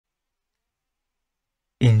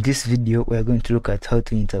In this video, we are going to look at how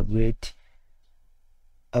to integrate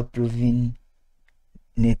AppLovin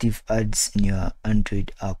native ads in your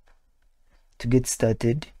Android app. To get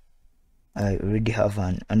started, I already have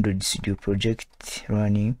an Android Studio project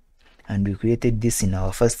running, and we created this in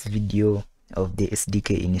our first video of the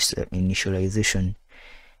SDK initialization.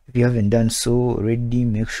 If you haven't done so already,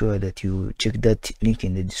 make sure that you check that link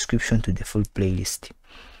in the description to the full playlist,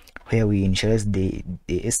 where we initialize the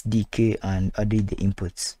SDK and added the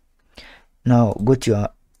inputs. Now go to your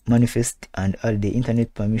manifest and add the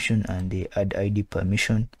internet permission and the add ID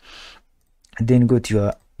permission. Then go to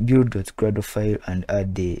your build.gradle file and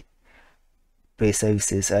add the Play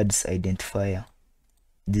Services ads identifier,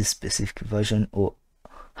 this specific version or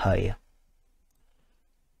higher.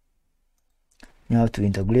 Now to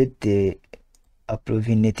integrate the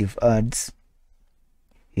AppLovin native ads,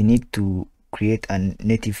 you need to create a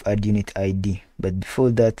native ad unit ID. But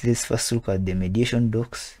before that, let's first look at the mediation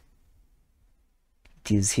docs.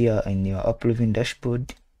 It is here in your AppLovin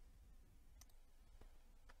dashboard.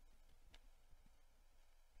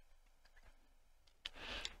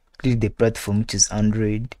 Click the platform, which is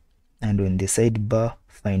Android, and on the sidebar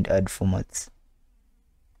find ad formats,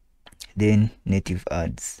 then native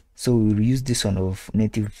ads. So we'll use this one of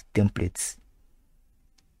native templates.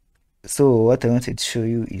 So what I wanted to show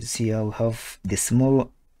you is here we have the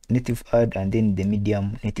small native ad and then the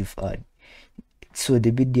medium native ad. So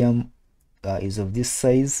the medium is of this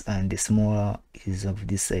size and the smaller is of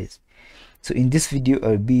this size. So in this video,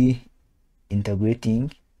 I'll be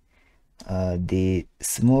integrating the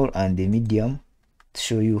small and the medium to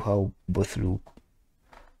show you how both look.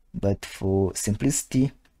 But for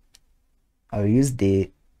simplicity, I'll use the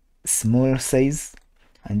small size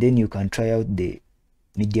and then you can try out the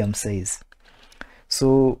medium size.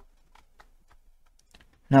 So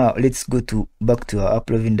now let's go back to our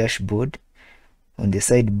AppLovin dashboard. On the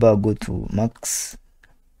sidebar, go to Max.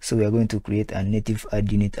 So we are going to create a native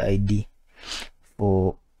ad unit ID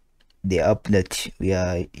for the app that we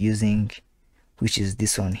are using, which is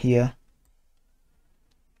this one here.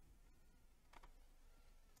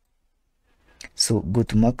 So go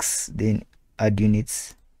to Max, then add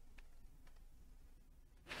units.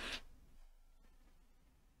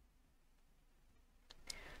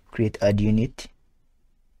 Create add unit.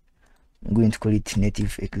 I'm going to call it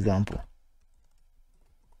native example.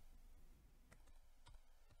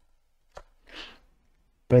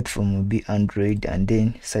 Platform will be Android, and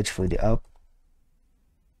then search for the app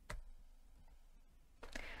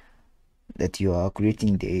that you are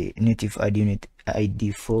creating the native ad unit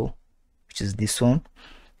ID for, which is this one.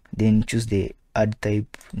 Then choose the ad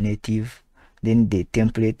type native, then the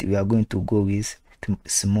template we are going to go with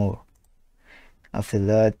small. After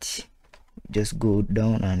that, just go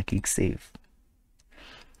down and click save.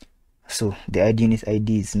 So the ad unit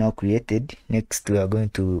ID is now created. Next, we are going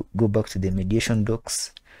to go back to the mediation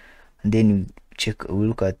docs, and then we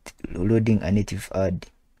look at loading a native ad.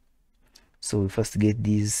 So we first get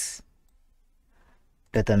these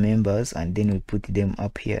data members and then we put them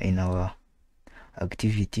up here in our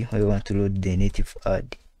activity where we want to load the native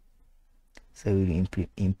ad. So we'll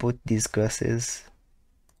import these classes.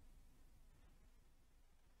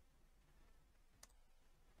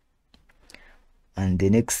 And the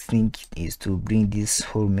next thing is to bring this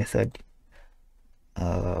whole method,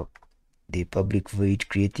 the public void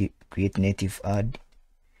create native ad,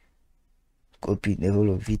 copy the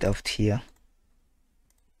whole of it out here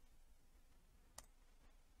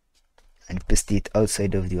and paste it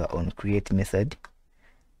outside of your own create method.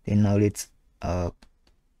 Then now let's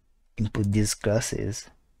input these classes.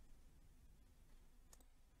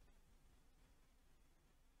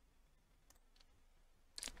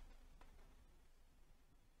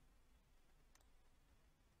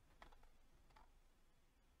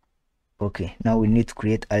 Okay, now we need to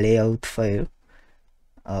create a layout file,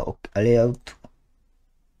 a layout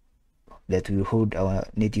that will hold our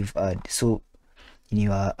native ad. So in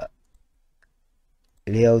your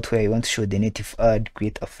layout where you want to show the native ad,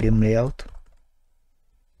 create a frame layout.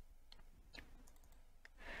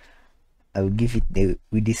 I will give it the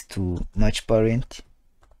width to match parent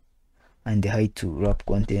and the height to wrap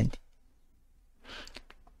content.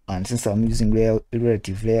 And since I'm using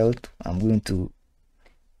relative layout, I'm going to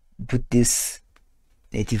put this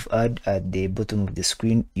native ad at the bottom of the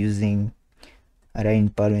screen using align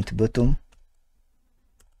parent bottom,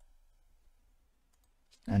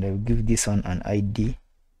 and I will give this one an ID.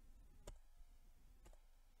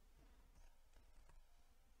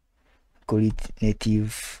 Call it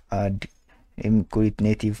native ad. Let me call it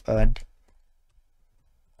native ad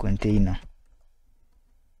container,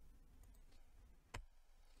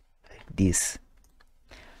 like this.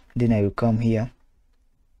 Then I will come here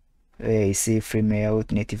where I say frame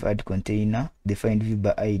layout native ad container defined view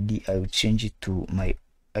by ID. I will change it to my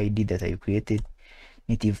ID that I created,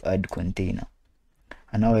 native ad container.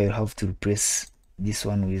 And now I will have to replace this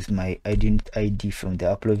one with my identity ID from the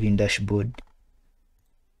AppLovin dashboard.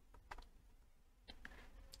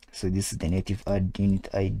 So this is the native ad unit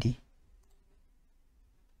ID.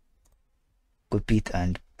 Copy it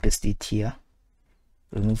and paste it here.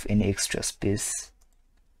 Remove any extra space.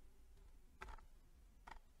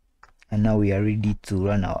 And now we are ready to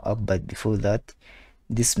run our app, but before that,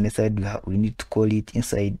 this method we need to call it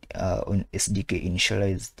inside on SDK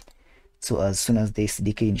initialized. So as soon as the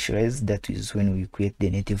SDK initialized, that is when we create the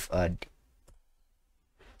native ad.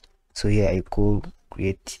 So here I call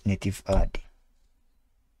create native ad.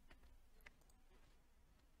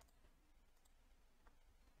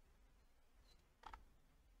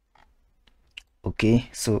 Okay,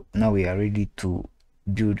 so now we are ready to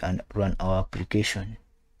build and run our application.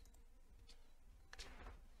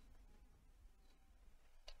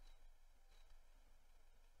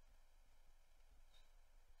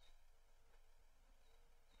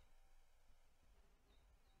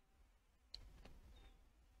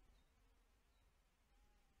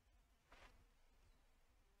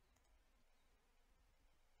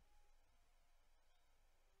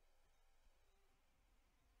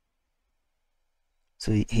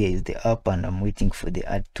 So here is the app and I'm waiting for the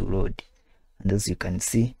ad to load. And as you can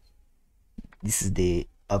see, this is the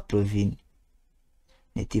AppLovin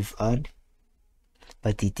native ad,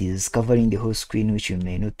 but it is covering the whole screen, which you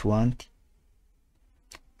may not want.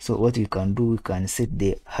 So what we can do, we can set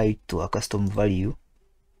the height to a custom value.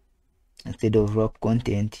 Instead of wrap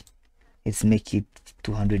content, let's make it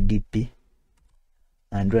 200 dp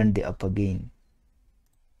and run the app again.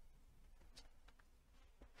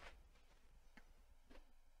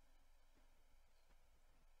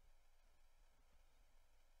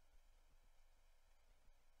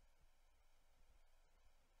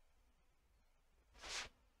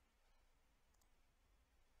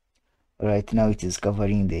 Right now it is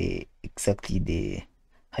covering the exactly the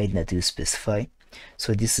height that you specify.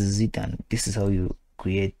 So this is it, and this is how you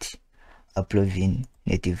create AppLovin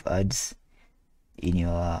native ads in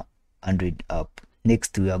your Android app.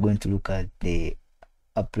 Next we are going to look at the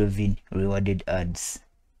AppLovin rewarded ads.